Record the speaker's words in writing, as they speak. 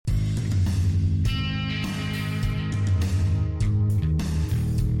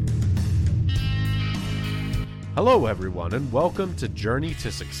Hello everyone and welcome to Journey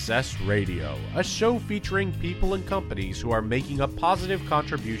to Success Radio, a show featuring people and companies who are making a positive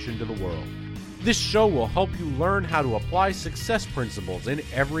contribution to the world. This show will help you learn how to apply success principles in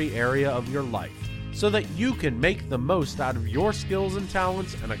every area of your life so that you can make the most out of your skills and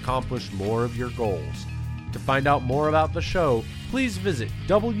talents and accomplish more of your goals. To find out more about the show, please visit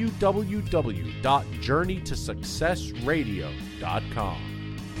www.journeytosuccessradio.com.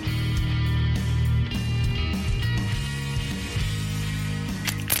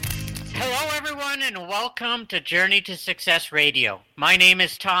 Hello, everyone, and welcome to Journey to Success Radio. My name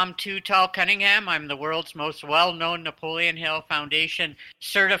is Tom Too Tall Cunningham. I'm the world's most well-known Napoleon Hill Foundation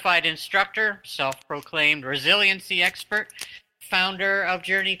certified instructor, self-proclaimed resiliency expert, founder of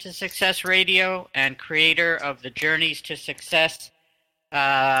Journey to Success Radio, and creator of the Journeys to Success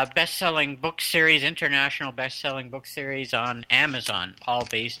best-selling book series, international best-selling book series on Amazon, all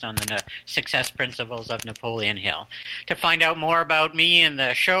based on the success principles of Napoleon Hill. To find out more about me and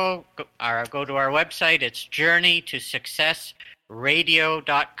the show, go to our website. It's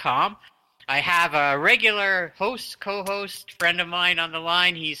journeytosuccessradio.com. I have a regular co-host friend of mine on the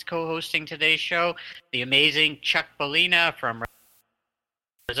line. He's co-hosting today's show, the amazing Chuck Bellina from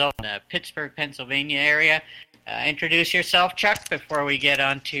the Pittsburgh, Pennsylvania area. Introduce yourself, Chuck, before we get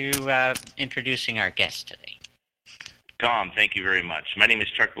on to introducing our guest today. Tom, thank you very much. My name is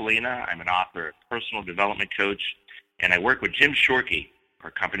Chuck Bellina. I'm an author, personal development coach, and I work with Jim Shorkey.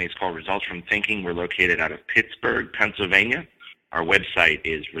 Our company is called Results from Thinking. We're located out of Pittsburgh, Pennsylvania. Our website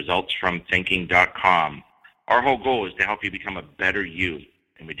is resultsfromthinking.com. Our whole goal is to help you become a better you,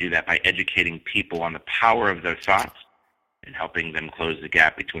 and we do that by educating people on the power of their thoughts and helping them close the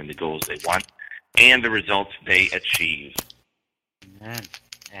gap between the goals they want and the results they achieve. Amen.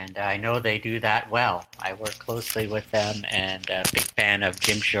 And I know they do that well. I work closely with them and a big fan of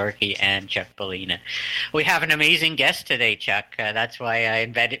Jim Shorkey and Chuck Bellina. We have an amazing guest today, Chuck. That's why I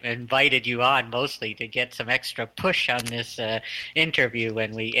invited you on, mostly to get some extra push on this interview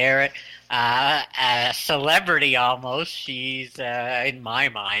when we air it. A celebrity almost. She's, in my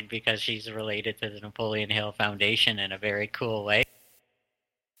mind, because she's related to the Napoleon Hill Foundation in a very cool way.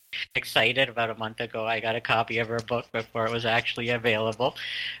 Excited. About a month ago, I got a copy of her book before it was actually available.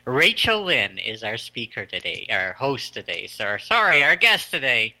 Rachel Lynn is our speaker today, our host today. Our guest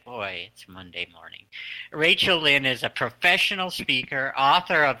today. Boy, it's Monday morning. Rachel Lynn is a professional speaker,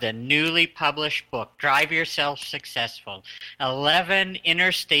 author of the newly published book, Drive Yourself Successful, 11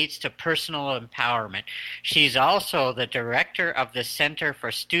 Inner States to Personal Empowerment. She's also the director of the Center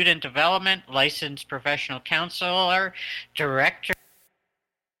for Student Development, licensed professional counselor, director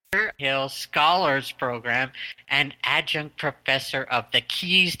Hill Scholars Program, and adjunct professor of the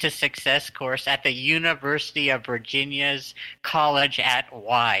Keys to Success course at the University of Virginia's College at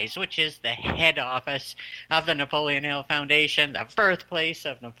Wise, which is the head office of the Napoleon Hill Foundation, the birthplace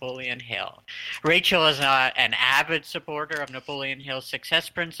of Napoleon Hill. Rachel is an avid supporter of Napoleon Hill's success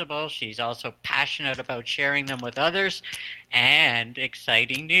principles. She's also passionate about sharing them with others. And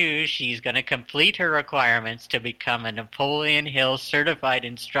exciting news, she's going to complete her requirements to become a Napoleon Hill certified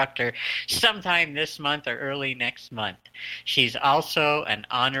instructor sometime this month or early next month. She's also an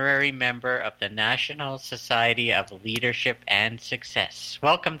honorary member of the National Society of Leadership and Success.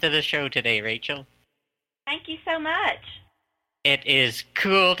 Welcome to the show today, Rachel. Thank you so much. It is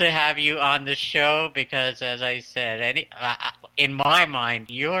cool to have you on the show because, as I said, in my mind,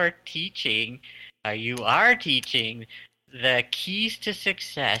 you are teaching the Keys to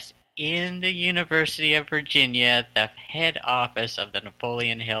Success in the University of Virginia, the head office of the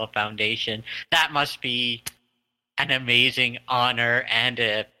Napoleon Hill Foundation. That must be an amazing honor and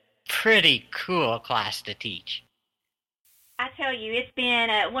a pretty cool class to teach. I tell you, it's been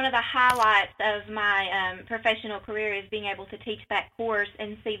one of the highlights of my professional career is being able to teach that course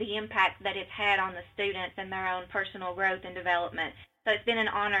and see the impact that it's had on the students and their own personal growth and development. So it's been an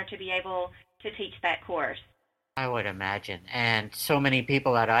honor to be able to teach that course. I would imagine. And so many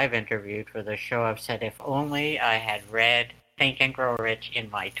people that I've interviewed for the show have said, if only I had read Think and Grow Rich in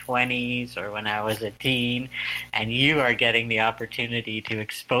my 20s or when I was a teen, and you are getting the opportunity to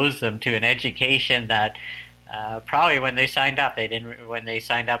expose them to an education that probably when they signed up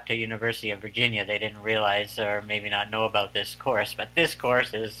to University of Virginia, they didn't realize or maybe not know about this course. But this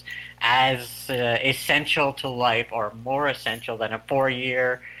course is as essential to life or more essential than a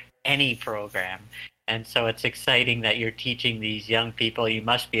 4-year any program. And so it's exciting that you're teaching these young people. You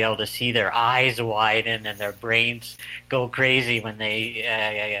must be able to see their eyes widen and their brains go crazy when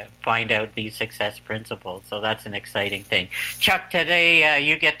they find out these success principles. So that's an exciting thing. Chuck, today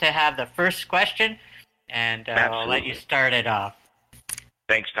you get to have the first question, and I'll let you start it off.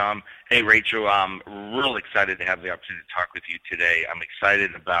 Thanks, Tom. Hey, Rachel, I'm real excited to have the opportunity to talk with you today. I'm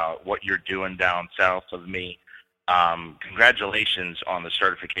excited about what you're doing down south of me. Congratulations on the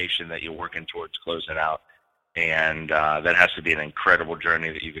certification that you're working towards closing out. And that has to be an incredible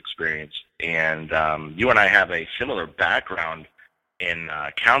journey that you've experienced. And you and I have a similar background in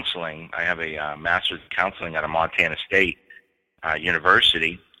counseling. I have a master's in counseling at a Montana State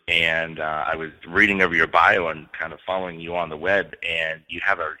University. And I was reading over your bio and kind of following you on the web, and you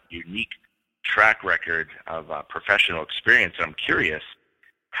have a unique track record of professional experience. And I'm curious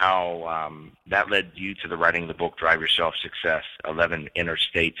how that led you to the writing of the book, Drive Yourself Success, 11 Inner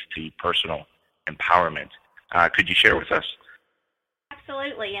States to Personal Empowerment. Could you share with us?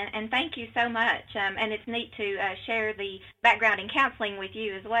 Absolutely, and thank you so much. And it's neat to share the background in counseling with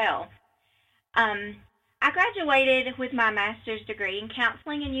you as well. I graduated with my master's degree in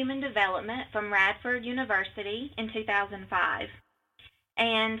counseling and human development from Radford University in 2005.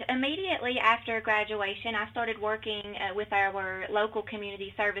 And immediately after graduation, I started working with our local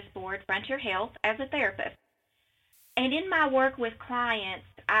community service board, Frontier Health, as a therapist. And in my work with clients,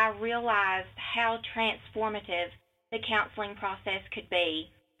 I realized how transformative the counseling process could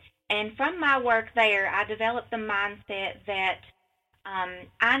be. And from my work there, I developed the mindset that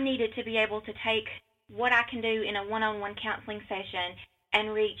I needed to be able to take what I can do in a one-on-one counseling session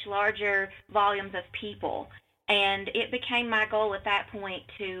and reach larger volumes of people. And it became my goal at that point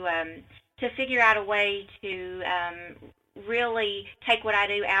to figure out a way to really take what I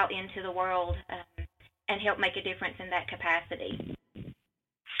do out into the world and help make a difference in that capacity.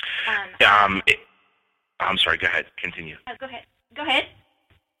 I'm sorry, go ahead. Continue. Go ahead.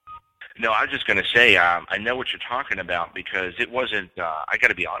 No, I was just going to say, I know what you're talking about because it wasn't, I got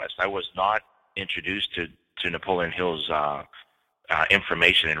to be honest, I was not introduced to Napoleon Hill's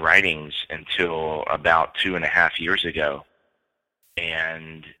information and writings until about 2.5 years ago.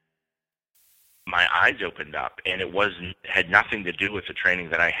 And my eyes opened up, and it had nothing to do with the training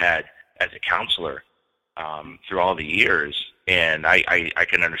that I had as a counselor through all the years. And I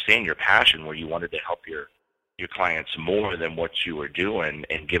can understand your passion where you wanted to help your clients more than what you were doing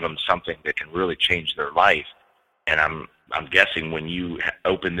and give them something that can really change their life. And I'm guessing when you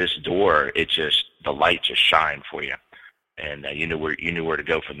open this door, the light just shined for you, and you knew where to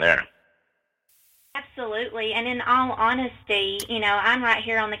go from there. Absolutely, and in all honesty, I'm right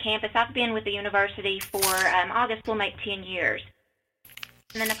here on the campus. I've been with the university for August will make 10 years.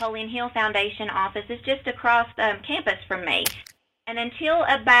 And the Napoleon Hill Foundation office is just across campus from me. And until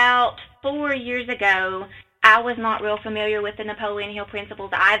about 4 years ago, I was not real familiar with the Napoleon Hill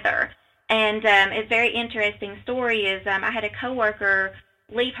principles either. And a very interesting story is I had a coworker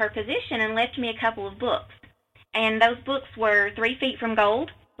leave her position and left me a couple of books. And those books were 3 Feet from Gold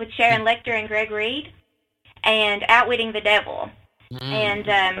with Sharon Lecter and Greg Reed and Outwitting the Devil. And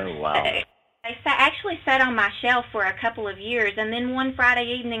oh, wow. They actually sat on my shelf for a couple of years. And then one Friday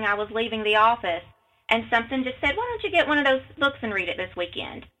evening I was leaving the office and something just said, why don't you get one of those books and read it this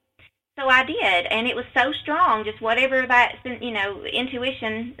weekend? So I did, and it was so strong, just whatever that,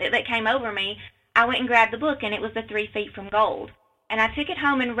 intuition that came over me, I went and grabbed the book, and it was the 3 Feet from Gold. And I took it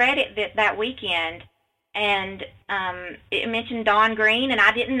home and read it that weekend, and it mentioned Don Green, and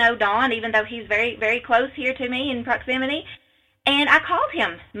I didn't know Don, even though he's very, very close here to me in proximity. And I called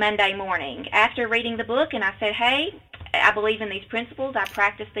him Monday morning after reading the book, and I said, hey, I believe in these principles. I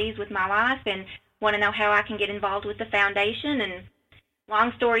practice these with my life and want to know how I can get involved with the foundation. And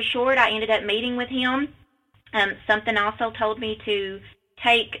long story short, I ended up meeting with him. Something also told me to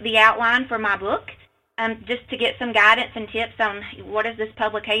take the outline for my book just to get some guidance and tips on what is this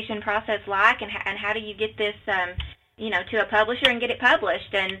publication process like and how do you get this to a publisher and get it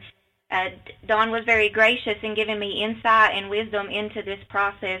published. And Dawn was very gracious in giving me insight and wisdom into this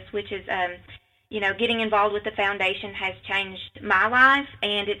process, which is, getting involved with the foundation has changed my life,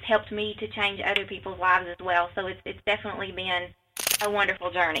 and it's helped me to change other people's lives as well. So it's definitely been a wonderful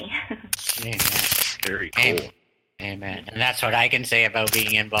journey. Amen. Very cool. Amen. And that's what I can say about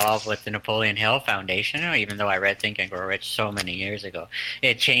being involved with the Napoleon Hill Foundation. Even though I read Think and Grow Rich so many years ago,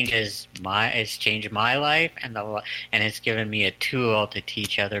 it's changed my life, and it's given me a tool to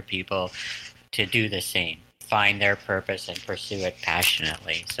teach other people to do the same, find their purpose and pursue it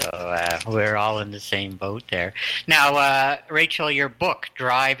passionately. So we're all in the same boat there. Now, Rachel, your book,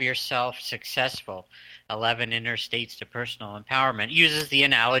 Drive Yourself Successful, 11 Inner States to Personal Empowerment, uses the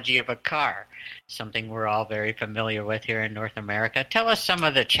analogy of a car, something we're all very familiar with here in North America. Tell us some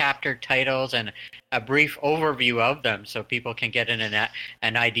of the chapter titles and a brief overview of them so people can get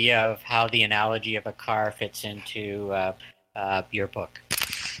an idea of how the analogy of a car fits into your book.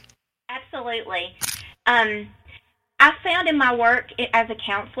 Absolutely. I found in my work as a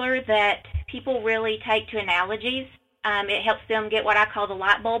counselor that people really take to analogies. It helps them get what I call the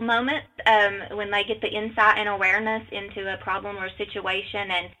light bulb moment, when they get the insight and awareness into a problem or a situation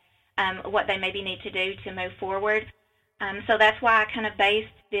and what they maybe need to do to move forward. So that's why I kind of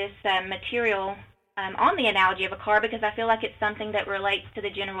based this material on the analogy of a car, because I feel like it's something that relates to the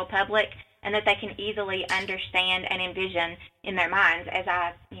general public and that they can easily understand and envision in their minds as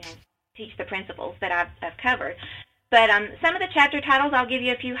I teach the principles that I've covered. But some of the chapter titles, I'll give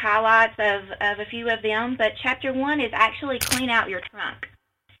you a few highlights of a few of them. But chapter 1 is actually Clean Out Your Trunk.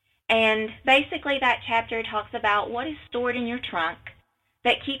 And basically that chapter talks about what is stored in your trunk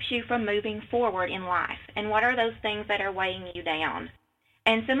that keeps you from moving forward in life, and what are those things that are weighing you down.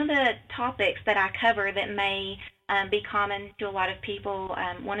 And some of the topics that I cover that may be common to a lot of people,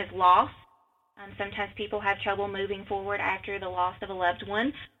 one is loss. Sometimes people have trouble moving forward after the loss of a loved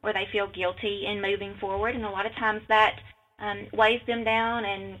one, or they feel guilty in moving forward, and a lot of times that weighs them down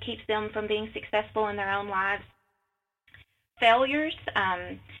and keeps them from being successful in their own lives. Failures.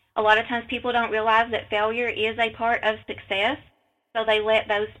 A lot of times people don't realize that failure is a part of success, so they let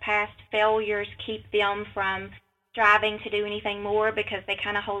those past failures keep them from striving to do anything more, because they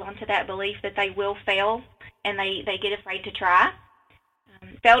kind of hold on to that belief that they will fail, and they get afraid to try.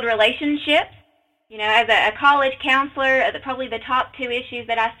 Failed relationships. As a college counselor, probably the top 2 issues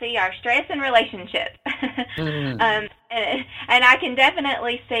that I see are stress and relationships. And I can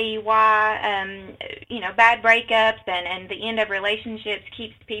definitely see why, bad breakups and the end of relationships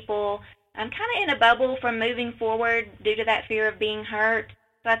keeps people kind of in a bubble from moving forward due to that fear of being hurt.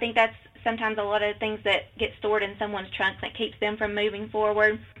 So I think that's sometimes a lot of things that get stored in someone's trunk that keeps them from moving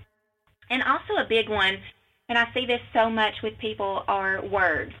forward. And also a big one, and I see this so much with people, are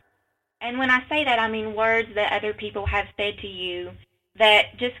words. And when I say that, I mean words that other people have said to you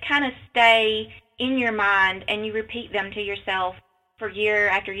that just kind of stay in your mind, and you repeat them to yourself for year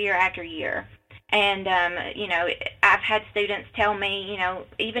after year after year. And, I've had students tell me,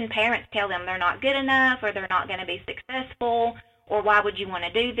 even parents tell them they're not good enough, or they're not going to be successful, or why would you want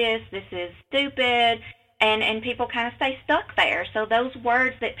to do this? This is stupid. And people kind of stay stuck there. So those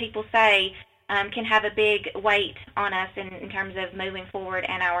words that people say can have a big weight on us in terms of moving forward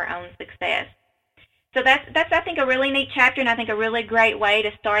and our own success. So that's I think, a really neat chapter, and I think a really great way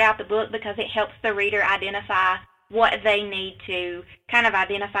to start out the book, because it helps the reader identify what they need to kind of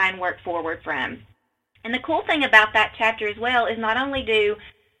identify and work forward from. And the cool thing about that chapter as well is not only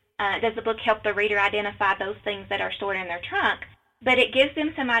does the book help the reader identify those things that are stored in their trunk, but it gives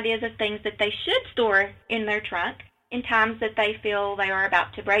them some ideas of things that they should store in their trunk in times that they feel they are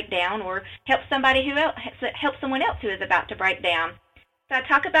about to break down, or help someone else who is about to break down. So I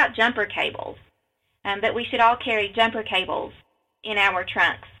talk about jumper cables, that we should all carry jumper cables in our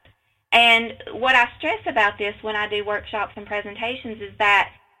trunks. And what I stress about this when I do workshops and presentations is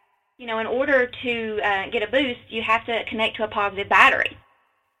that, in order to get a boost, you have to connect to a positive battery.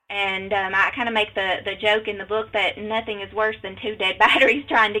 And I kind of make the joke in the book that nothing is worse than 2 dead batteries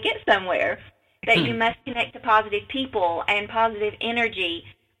trying to get somewhere, that you must connect to positive people and positive energy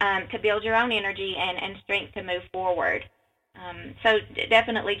to build your own energy and strength to move forward. So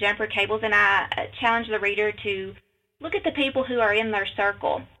definitely jumper cables, and I challenge the reader to look at the people who are in their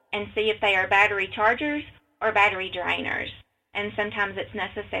circle and see if they are battery chargers or battery drainers. And sometimes it's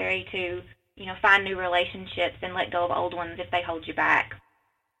necessary to, find new relationships and let go of old ones if they hold you back.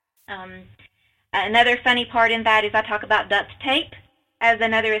 Another funny part in that is I talk about duct tape as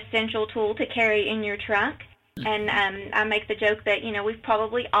another essential tool to carry in your trunk. And I make the joke that, we've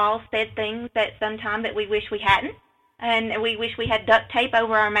probably all said things at some time that we wish we hadn't. And we wish we had duct tape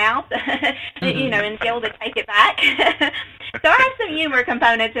over our mouth, and be able to take it back. So I have some humor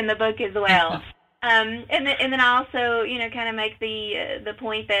components in the book as well. And then I also, kind of make the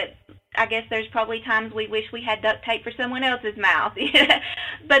point that I guess there's probably times we wish we had duct tape for someone else's mouth.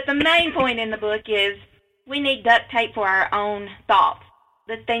 But the main point in the book is we need duct tape for our own thoughts,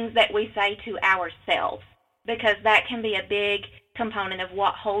 the things that we say to ourselves, because that can be a big component of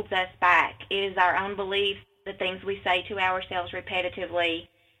what holds us back, is our own beliefs, the things we say to ourselves repetitively,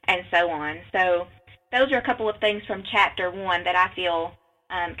 and so on. So those are a couple of things from chapter 1 that I feel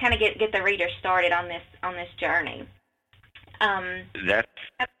kind of get the reader started on this journey. That's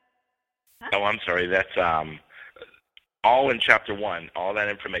all in chapter 1. All that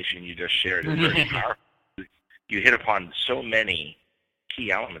information you just shared is very powerful. You hit upon so many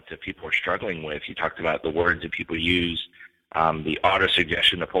key elements that people are struggling with. You talked about the words that people use, the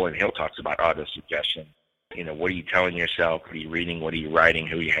auto-suggestion. Napoleon Hill talks about auto-suggestion. What are you telling yourself? What are you reading? What are you writing?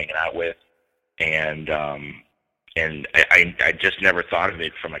 Who are you hanging out with? And I just never thought of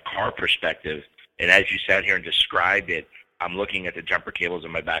it from a car perspective And as you sat here and described it, I'm looking at the jumper cables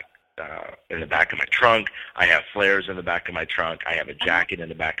in my back, in the back of my trunk. I have flares in the back of my trunk. I have a jacket in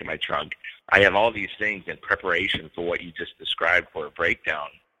the back of my trunk. I have all these things in preparation for what you just described for a breakdown.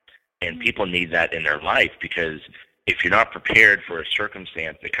 And people need that in their life, because if you're not prepared for a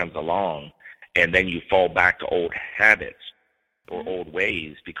circumstance that comes along and then you fall back to old habits or old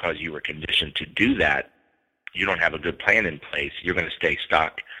ways because you were conditioned to do that, you don't have a good plan in place. You're going to stay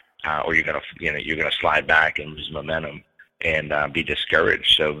stuck, or you're going to slide back and lose momentum and be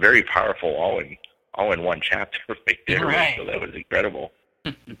discouraged. So very powerful, all in one chapter right there. Right. So that was incredible.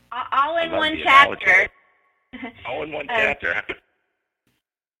 All in one chapter. All in one chapter.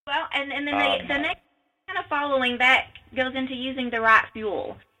 Well, and then the next kind of following that goes into using the right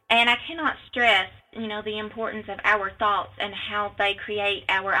fuel. And I cannot stress, the importance of our thoughts and how they create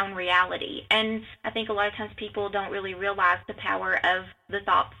our own reality. And I think a lot of times people don't really realize the power of the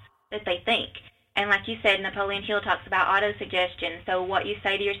thoughts that they think. And like you said, Napoleon Hill talks about autosuggestion. So what you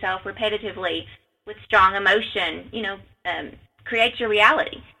say to yourself repetitively with strong emotion, creates your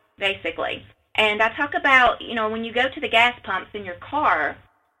reality, basically. And I talk about, when you go to the gas pumps in your car,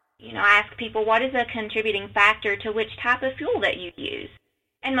 I ask people, what is a contributing factor to which type of fuel that you use?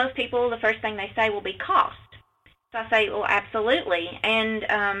 And most people, the first thing they say will be cost. So I say, well, absolutely. And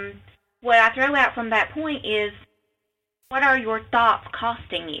what I throw out from that point is, what are your thoughts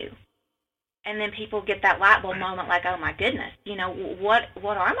costing you? And then people get that light bulb moment like, oh, my goodness, what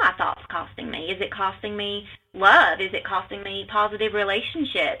are my thoughts costing me? Is it costing me love? Is it costing me positive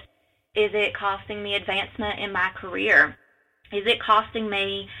relationships? Is it costing me advancement in my career? Is it costing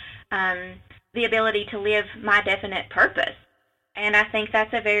me the ability to live my definite purpose? And I think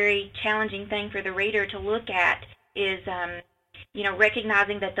that's a very challenging thing for the reader to look at is,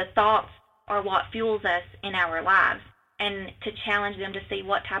 recognizing that the thoughts are what fuels us in our lives, and to challenge them to see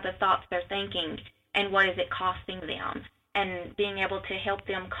what type of thoughts they're thinking and what is it costing them, and being able to help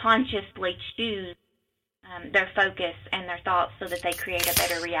them consciously choose their focus and their thoughts so that they create a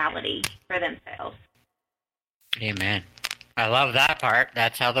better reality for themselves. Amen. I love that part.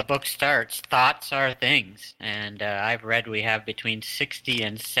 That's how the book starts. Thoughts are things. And I've read we have between 60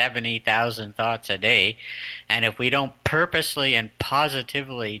 and 70,000 thoughts a day. And if we don't purposely and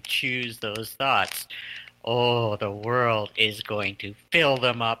positively choose those thoughts, the world is going to fill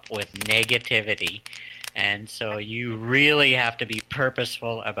them up with negativity. And so you really have to be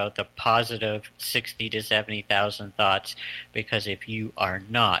purposeful about the positive 60 to 70,000 thoughts, because if you are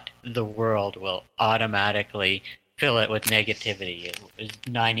not, the world will automatically fill it with negativity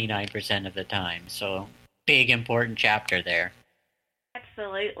 99% of the time. So big, important chapter there.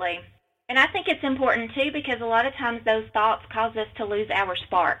 Absolutely. And I think it's important, too, because a lot of times those thoughts cause us to lose our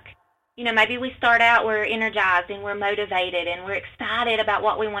spark. Maybe we start out, we're energized and we're motivated and we're excited about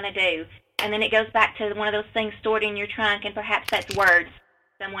what we want to do. And then it goes back to one of those things stored in your trunk, and perhaps that's words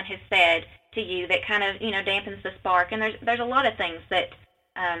someone has said to you that kind of, dampens the spark. And there's a lot of things that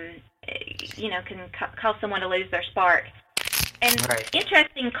can cause someone to lose their spark. And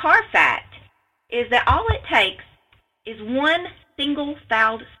Interesting car fact is that all it takes is one single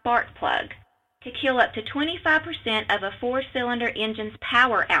fouled spark plug to kill up to 25% of a four-cylinder engine's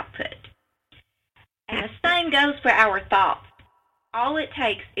power output. And the same goes for our thoughts. All it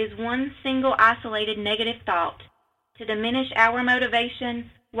takes is one single isolated negative thought to diminish our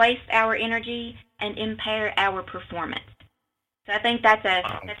motivation, waste our energy, and impair our performance. So I think that's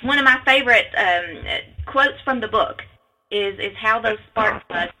one of my favorite quotes from the book is how those spark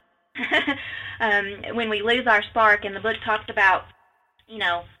plugs, when we lose our spark, and the book talks about,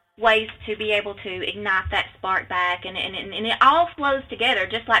 ways to be able to ignite that spark back, and it all flows together,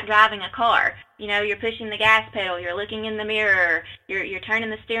 just like driving a car. You're pushing the gas pedal, you're looking in the mirror, you're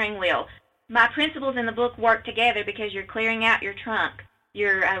turning the steering wheel. My principles in the book work together because you're clearing out your trunk.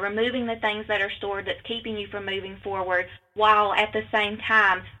 You're removing the things that are stored that's keeping you from moving forward, while at the same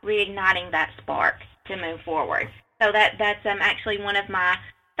time reigniting that spark to move forward. So that's actually one of my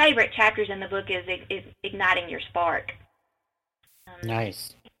favorite chapters in the book is igniting your spark.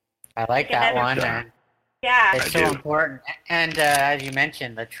 Nice. I like that one. Yeah. It's so important. And as you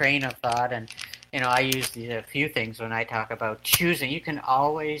mentioned, the train of thought, and I use a few things when I talk about choosing. You can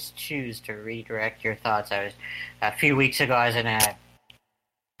always choose to redirect your thoughts. A few weeks ago, I was in a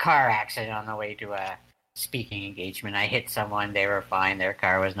car accident on the way to a speaking engagement. I hit someone. They were fine. Their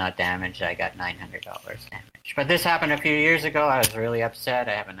car was not damaged. I got $900 damage. But this happened a few years ago. I was really upset.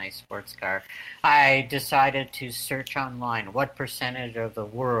 I have a nice sports car. I decided to search online what percentage of the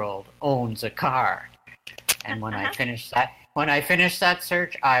world owns a car. And when I finished that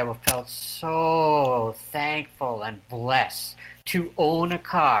search, I felt so thankful and blessed to own a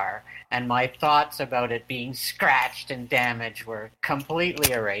car and my thoughts about it being scratched and damaged were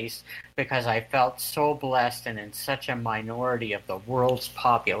completely erased because I felt so blessed and in such a minority of the world's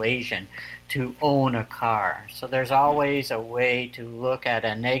population to own a car. So there's always a way to look at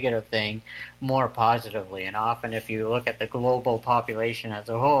a negative thing more positively, and often if you look at the global population as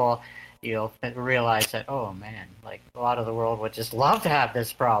a whole, you'll realize that, oh man, like a lot of the world would just love to have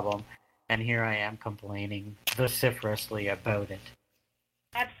this problem, and here I am complaining vociferously about it.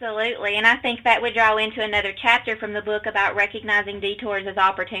 Absolutely, and I think that would draw into another chapter from the book about recognizing detours as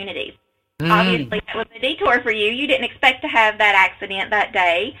opportunities. Obviously, that was a detour for you. You didn't expect to have that accident that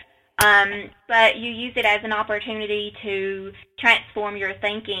day, but you use it as an opportunity to transform your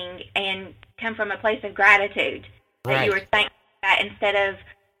thinking and come from a place of gratitude. Right. That you were thankful for that instead of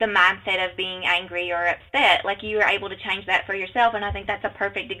the mindset of being angry or upset. Like, you were able to change that for yourself, and I think that's a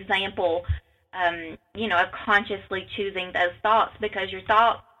perfect example of consciously choosing those thoughts, because your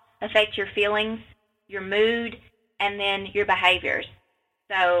thoughts affect your feelings, your mood, and then your behaviors.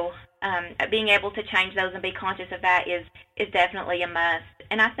 So being able to change those and be conscious of that is definitely a must.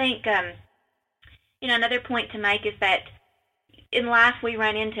 And I think, another point to make is that in life we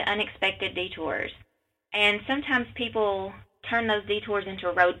run into unexpected detours. And sometimes people turn those detours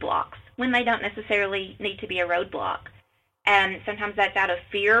into roadblocks when they don't necessarily need to be a roadblock. And sometimes that's out of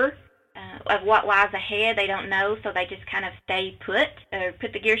fear of what lies ahead. They don't know, so they just kind of stay put, or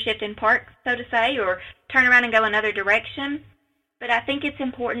put the gear shift in park, so to say, or turn around and go another direction. But I think it's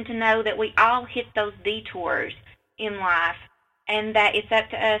important to know that we all hit those detours in life, and that it's up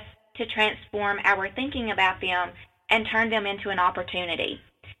to us to transform our thinking about them and turn them into an opportunity.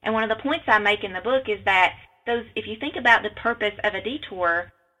 And one of the points I make in the book is that if you think about the purpose of a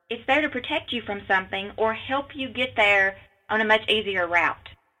detour, it's there to protect you from something or help you get there on a much easier route.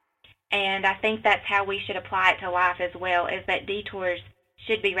 And I think that's how we should apply it to life as well, is that detours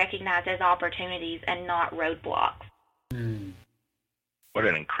should be recognized as opportunities and not roadblocks. What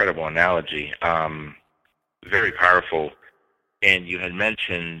an incredible analogy. Very powerful. And you had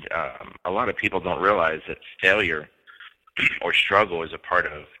mentioned a lot of people don't realize that failure or struggle is a part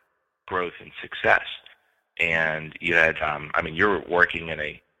of growth and success. And you had, you're working in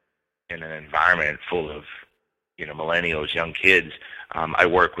an environment full of, millennials, young kids. I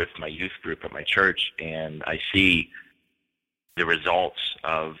work with my youth group at my church, and I see the results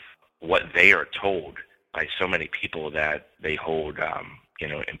of what they are told by so many people that they hold,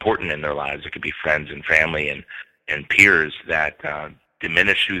 important in their lives. It could be friends and family and peers that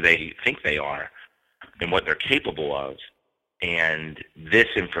diminish who they think they are and what they're capable of. And this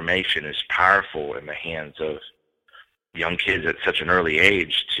information is powerful in the hands of young kids at such an early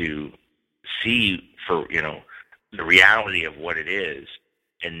age to see for, the reality of what it is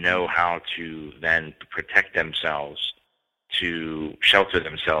and know how to then protect themselves, to shelter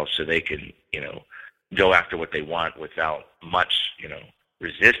themselves so they can, go after what they want without much,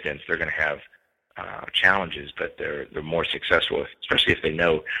 resistance. They're going to have challenges, but they're more successful, especially if they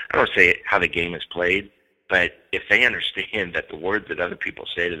know, I don't say how the game is played, but if they understand that the words that other people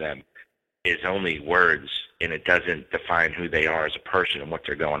say to them is only words and it doesn't define who they are as a person and what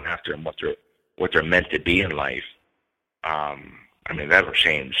they're going after and what they're meant to be in life, that'll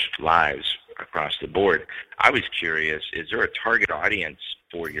change lives across the board. I was curious, is there a target audience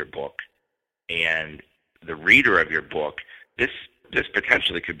for your book? And the reader of your book, this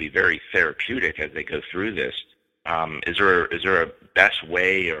potentially could be very therapeutic as they go through this. Is there a best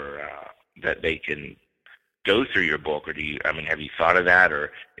way or that they can go through your book, or have you thought of that,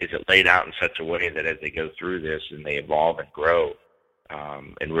 or is it laid out in such a way that as they go through this and they evolve and grow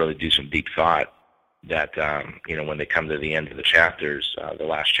and really do some deep thought, that when they come to the end of the chapters, the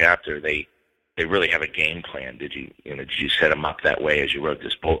last chapter, they really have a game plan? Did you set them up that way as you wrote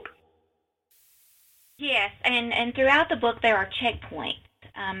this book? Yes, and throughout the book there are checkpoints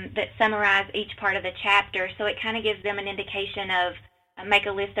that summarize each part of the chapter, so it kind of gives them an indication of make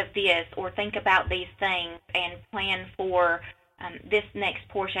a list of this, or think about these things and plan for this next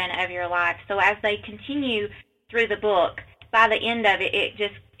portion of your life. So as they continue through the book, by the end of it,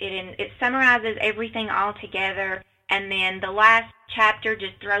 it summarizes everything all together, and then the last chapter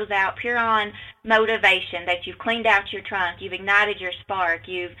just throws out pure on motivation, that you've cleaned out your trunk, you've ignited your spark,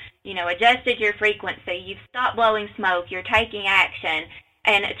 you've adjusted your frequency, you've stopped blowing smoke, you're taking action,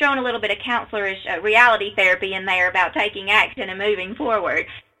 and throwing a little bit of counselorish reality therapy in there about taking action and moving forward.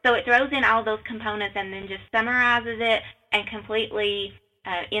 So it throws in all those components and then just summarizes it and completely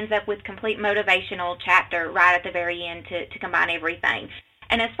ends up with complete motivational chapter right at the very end to combine everything.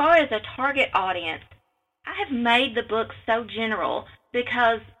 And as far as a target audience, I have made the book so general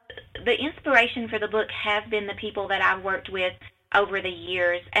because the inspiration for the book have been the people that I've worked with over the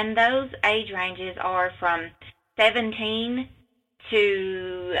years, and those age ranges are from 17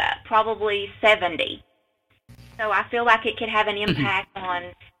 to probably 70. So I feel like it could have an impact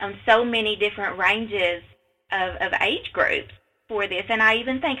on so many different ranges of age groups for this. And I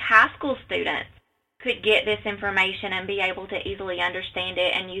even think high school students could get this information and be able to easily understand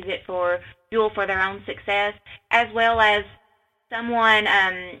it and use it for their own success, as well as someone,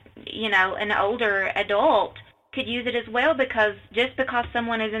 an older adult could use it as well, because just because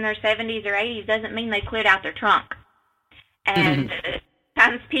someone is in their 70s or 80s doesn't mean they cleared out their trunk. And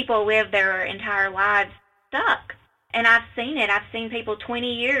sometimes people live their entire lives stuck. And I've seen it. I've seen people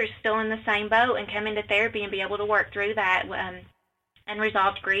 20 years still in the same boat and come into therapy and be able to work through that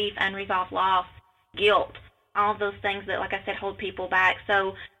unresolved grief, unresolved loss, guilt, all of those things that, like I said, hold people back.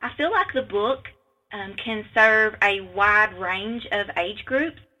 So I feel like the book can serve a wide range of age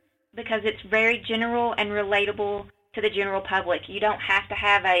groups because it's very general and relatable to the general public. You don't have to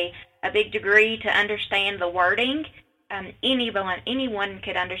have a big degree to understand the wording. Anyone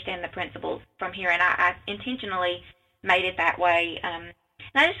could understand the principles from here, and I intentionally made it that way. And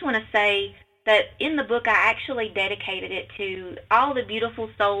I just want to say that in the book I actually dedicated it to all the beautiful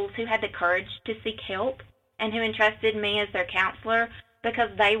souls who had the courage to seek help and who entrusted me as their counselor, because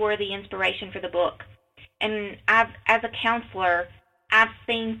they were the inspiration for the book. And as a counselor, I've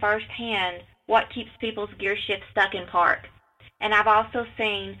seen firsthand what keeps people's gear shifts stuck in park. And I've also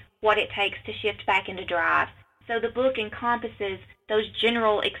seen what it takes to shift back into drive. So the book encompasses those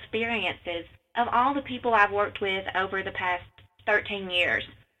general experiences of all the people I've worked with over the past 13 years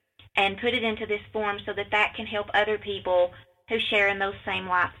and put it into this form so that can help other people who share in those same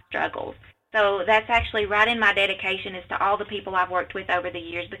life struggles. So that's actually right in my dedication, is to all the people I've worked with over the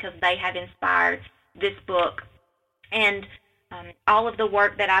years, because they have inspired this book. And all of the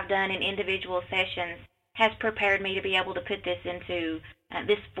work that I've done in individual sessions has prepared me to be able to put this into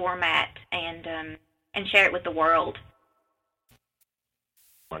this format and share it with the world.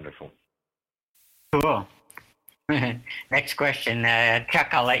 Wonderful. Cool. Next question. Chuck,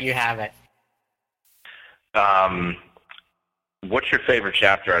 I'll let you have it. What's your favorite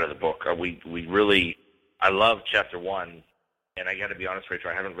chapter out of the book? I love chapter 1, and I got to be honest,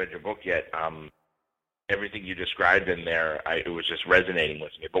 Rachel, I haven't read your book yet. Everything you described in there, it was just resonating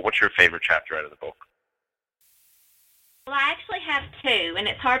with me. But what's your favorite chapter out of the book? Well, I actually have two, and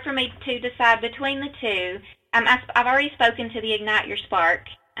it's hard for me to decide between the two. I've already spoken to the Ignite Your Spark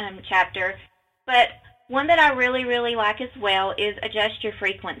chapter, but one that I really, really like as well is Adjust Your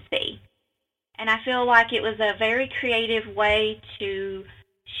Frequency. And I feel like it was a very creative way to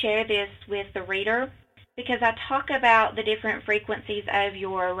share this with the reader, because I talk about the different frequencies of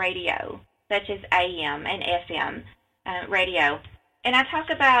your radio, such as AM and FM radio. And I talk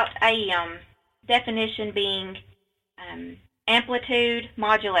about AM, definition being amplitude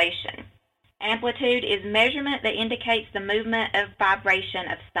modulation. Amplitude is measurement that indicates the movement of vibration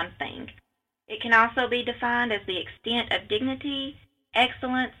of something. It can also be defined as the extent of dignity,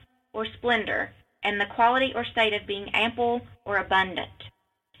 excellence, or splendor, and the quality or state of being ample or abundant.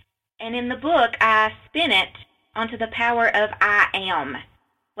 And in the book, I spin it onto the power of I am,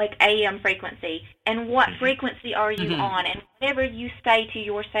 like AM frequency. And what frequency are you on? And whatever you say to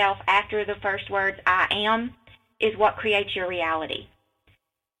yourself after the first words, I am, is what creates your reality.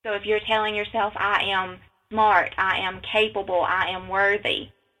 So if you're telling yourself, I am smart, I am capable, I am worthy,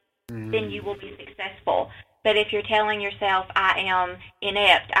 then you will be successful. But if you're telling yourself, I am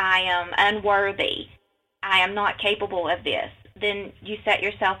inept, I am unworthy, I am not capable of this, then you set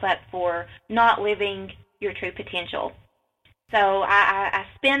yourself up for not living your true potential. So I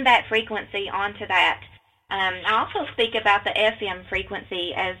spin that frequency onto that. I also speak about the FM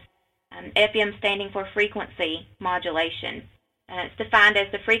frequency as FM standing for frequency modulation. It's defined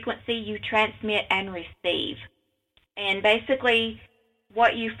as the frequency you transmit and receive. And basically,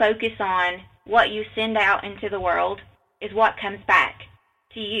 what you focus on, what you send out into the world, is what comes back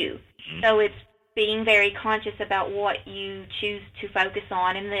to you. So it's being very conscious about what you choose to focus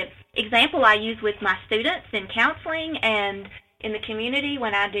on. And the example I use with my students in counseling and in the community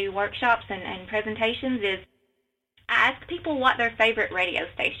when I do workshops and presentations is I ask people what their favorite radio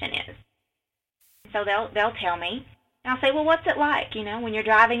station is. So they'll tell me. And I'll say, well, what's it like? You know, when you're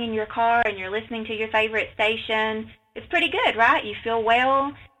driving in your car and you're listening to your favorite station, it's pretty good, right? You feel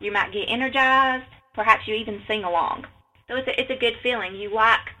well, you might get energized, perhaps you even sing along. So it's a good feeling. You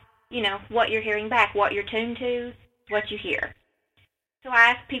like, you know, what you're hearing back, what you're tuned to, what you hear. So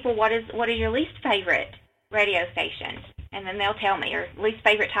I ask people, what is your least favorite radio station? And then they'll tell me, or least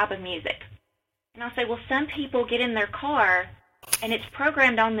favorite type of music. And I'll say, well, some people get in their car and it's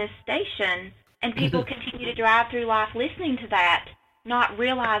programmed on this station And people continue to drive through life listening to that, not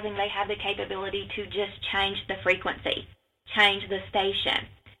realizing they have the capability to just change the frequency, change the station.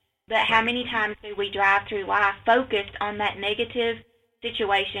 But how many times do we drive through life focused on that negative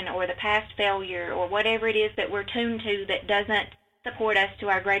situation or the past failure or whatever it is that we're tuned to that doesn't support us to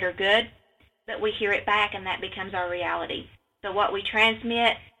our greater good, but we hear it back and that becomes our reality. So what we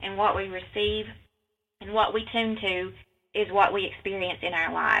transmit and what we receive and what we tune to is what we experience in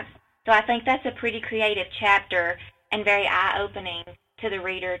our lives. So I think that's a pretty creative chapter and very eye-opening to the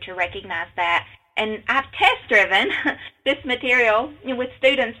reader to recognize that. And I've test-driven this material with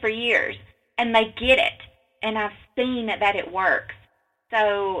students for years, and they get it, and I've seen that it works.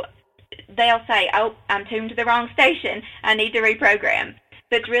 So they'll say, oh, I'm tuned to the wrong station. I need to reprogram.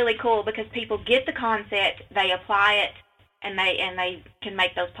 So it's really cool because people get the concept, they apply it, and they can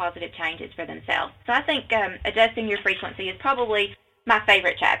make those positive changes for themselves. So I think adjusting your frequency is probably my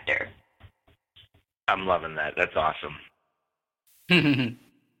favorite chapter. I'm loving that. That's awesome. Thank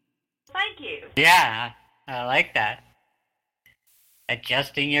you. Yeah, I like that.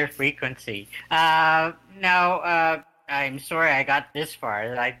 Adjusting your frequency. Now, I'm sorry I got this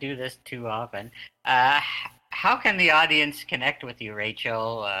far. I do this too often. How can the audience connect with you,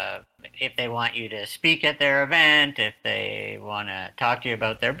 Rachel, if they want you to speak at their event, if they want to talk to you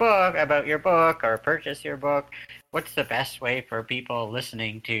about their book, about your book, or purchase your book? What's the best way for people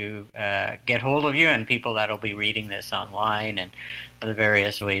listening to get hold of you and people that will be reading this online and the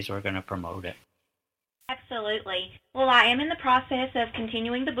various ways we're going to promote it? Absolutely. Well, I am in the process of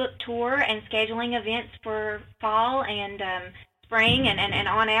continuing the book tour and scheduling events for fall and spring and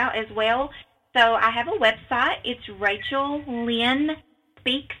on out as well. So I have a website. It's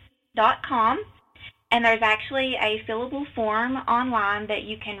RachelLynnSpeaks.com, and there's actually a fillable form online that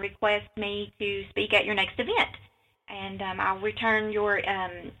you can request me to speak at your next event. And I'll return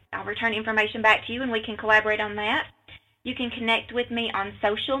information back to you, and we can collaborate on that. You can connect with me on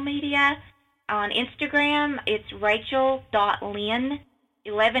social media. On Instagram, it's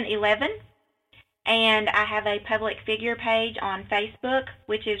Rachel.Lynn1111. And I have a public figure page on Facebook,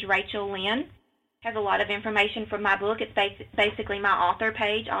 which is Rachel Lynn. Has a lot of information from my book. It's basically my author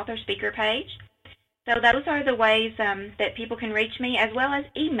page, author speaker page. So those are the ways that people can reach me, as well as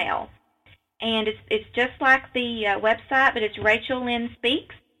email. And it's just like the website, but it's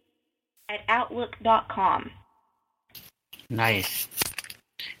RachelLynnSpeaks@Outlook.com. Nice.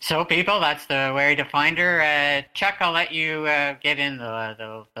 So, people, that's the way to find her. Chuck, I'll let you get in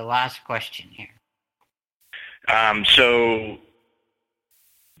the last question here. So,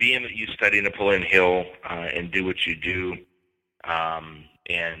 being that you study Napoleon Hill and do what you do,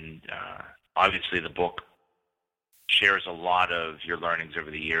 and obviously the book shares a lot of your learnings over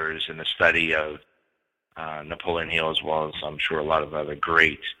the years and the study of Napoleon Hill, as well as I'm sure a lot of other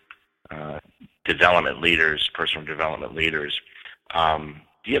great development leaders, personal development leaders.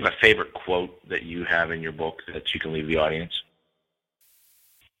 Do you have a favorite quote that you have in your book that you can leave the audience?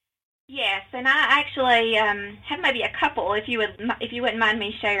 Yes, and I actually have maybe a couple, if you wouldn't mind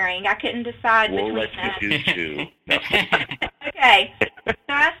me sharing. I couldn't decide between. We'll let you do two. No. Okay, so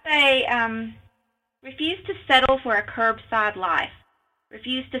I say, refuse to settle for a curbside life.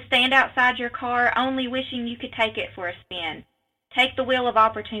 Refuse to stand outside your car only wishing you could take it for a spin. Take the wheel of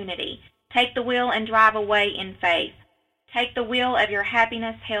opportunity. Take the wheel and drive away in faith. Take the wheel of your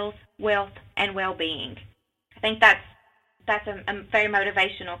happiness, health, wealth, and well-being. I think that's a very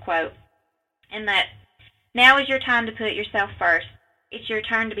motivational quote. And that now is your time to put yourself first. It's your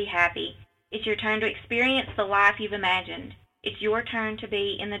turn to be happy. It's your turn to experience the life you've imagined. It's your turn to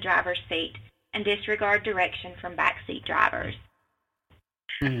be in the driver's seat and disregard direction from backseat drivers.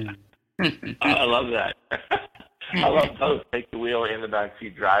 I love that. I love those. Take the wheel in the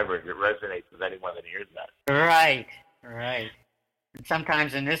backseat driver. It resonates with anyone that hears that. Right. And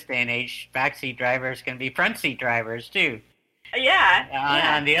sometimes in this day and age, backseat drivers can be front seat drivers too.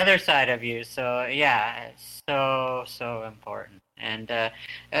 Yeah. On the other side of you. So yeah, it's so important. And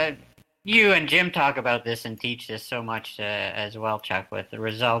you and Jim talk about this and teach this so much as well, Chuck, with the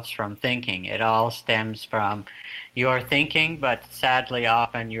results from thinking. It all stems from your thinking, but sadly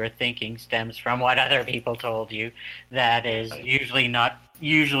often your thinking stems from what other people told you that is usually not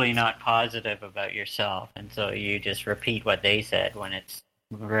positive about yourself. And so you just repeat what they said when it's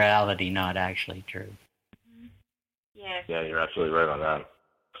reality not actually true. Yes. Yeah, you're absolutely right on that.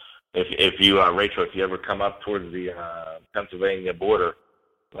 If you, Rachel, if you ever come up towards the Pennsylvania border,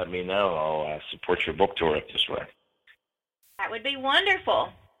 let me know. I'll support your book tour up this way. That would be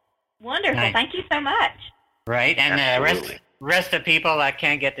wonderful. Wonderful. Nice. Thank you so much. Right, and Absolutely. rest of people that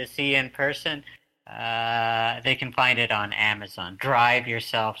can't get to see in person, they can find it on Amazon. Drive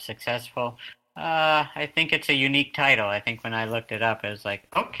Yourself Successful. I think it's a unique title. I think when I looked it up, it was like,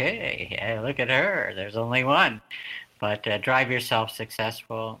 okay, yeah, look at her. There's only one. But Drive Yourself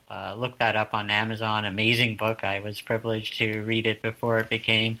Successful, look that up on Amazon. Amazing book. I was privileged to read it before it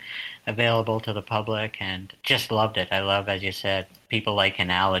became available to the public and just loved it. I love, as you said, people like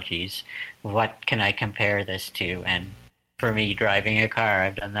analogies. What can I compare this to? And for me, driving a car,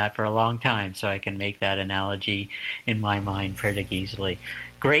 I've done that for a long time, so I can make that analogy in my mind pretty easily.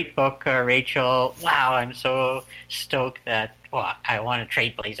 Great book, Rachel. Wow, I'm so stoked that, well, I want to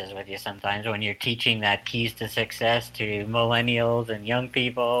trade places with you sometimes when you're teaching that keys to success to millennials and young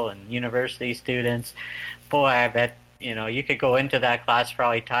people and university students. Boy, I bet, you could go into that class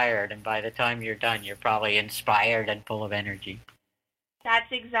probably tired, and by the time you're done, you're probably inspired and full of energy.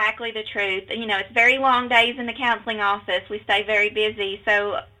 That's exactly the truth. It's very long days in the counseling office. We stay very busy.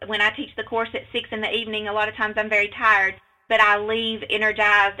 So when I teach the course at 6 in the evening, a lot of times I'm very tired, but I leave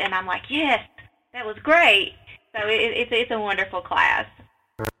energized and I'm like, yes, that was great. So it's a wonderful class.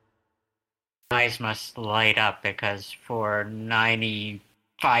 Eyes must light up because for 95%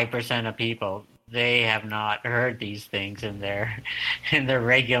 of people, they have not heard these things in their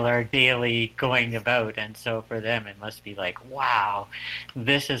regular daily going about, and so for them it must be like, wow,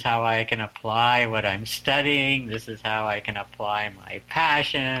 this is how I can apply what I'm studying. This is how I can apply my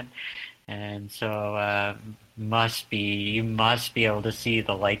passion, and so you must be able to see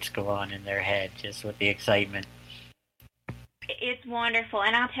the lights go on in their head just with the excitement. It's wonderful,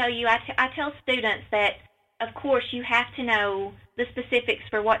 and I'll tell you, I tell students that, of course, you have to know the specifics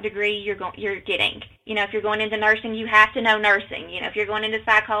for what degree you're getting. If you're going into nursing, you have to know nursing. If you're going into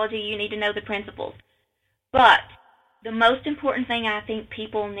psychology, you need to know the principles. But the most important thing I think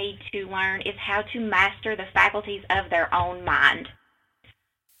people need to learn is how to master the faculties of their own mind,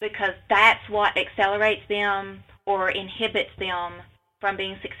 because that's what accelerates them or inhibits them from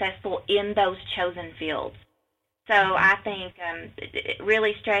being successful in those chosen fields. So I think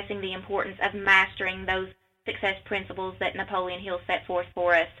really stressing the importance of mastering those success principles that Napoleon Hill set forth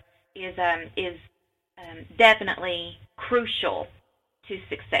for us is definitely crucial to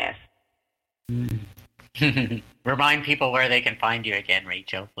success. Remind people where they can find you again,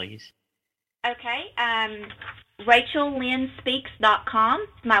 Rachel, please. Okay. RachelLynnSpeaks.com is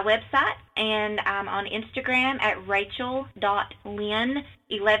my website, and I'm on Instagram at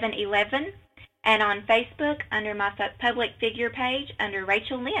Rachel.Lynn1111, and on Facebook under my public figure page under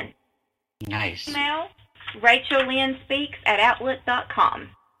Rachel Lynn. Nice. Email RachelLynnSpeaks@Outlook.com.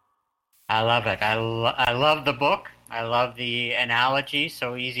 I love it. I love the book. I love the analogy,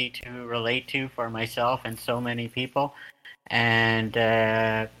 so easy to relate to for myself and so many people. And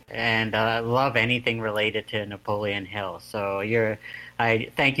I love anything related to Napoleon Hill. So I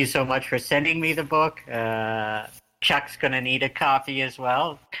thank you so much for sending me the book. Chuck's going to need a copy as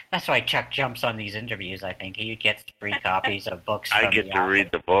well. That's why Chuck jumps on these interviews, I think. He gets free copies of books. I get to read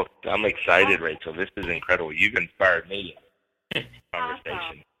the book. I'm excited, Rachel. This is incredible. You've inspired me in conversation.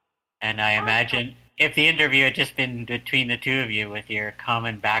 Awesome. And I imagine if the interview had just been between the two of you with your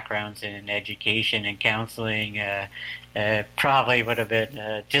common backgrounds in education and counseling, probably would have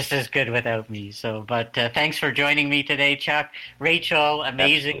been just as good without me. So, but thanks for joining me today, Chuck. Rachel,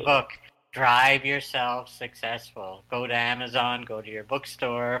 amazing Absolutely. book. Drive Yourself Successful. Go to Amazon, go to your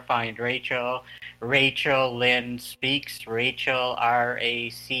bookstore, find Rachel. Rachel Lynn Speaks. Rachel,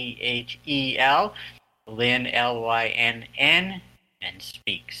 Rachel. Lynn, Lynn, and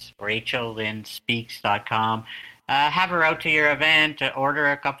Speaks. RachelLynnSpeaks.com. Have her out to your event.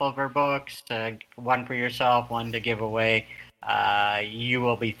 Order a couple of her books. One for yourself, one to give away. You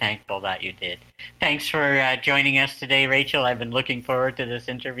will be thankful that you did. Thanks for joining us today, Rachel. I've been looking forward to this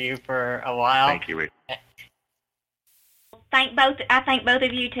interview for a while. Thank you, Rachel. I thank both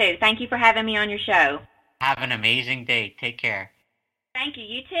of you, too. Thank you for having me on your show. Have an amazing day. Take care. Thank you.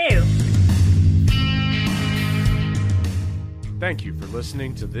 You too. Thank you for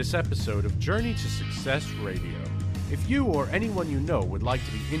listening to this episode of Journey to Success Radio. If you or anyone you know would like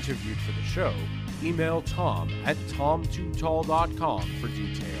to be interviewed for the show, email Tom at tom2tall.com for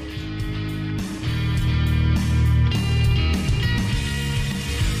details.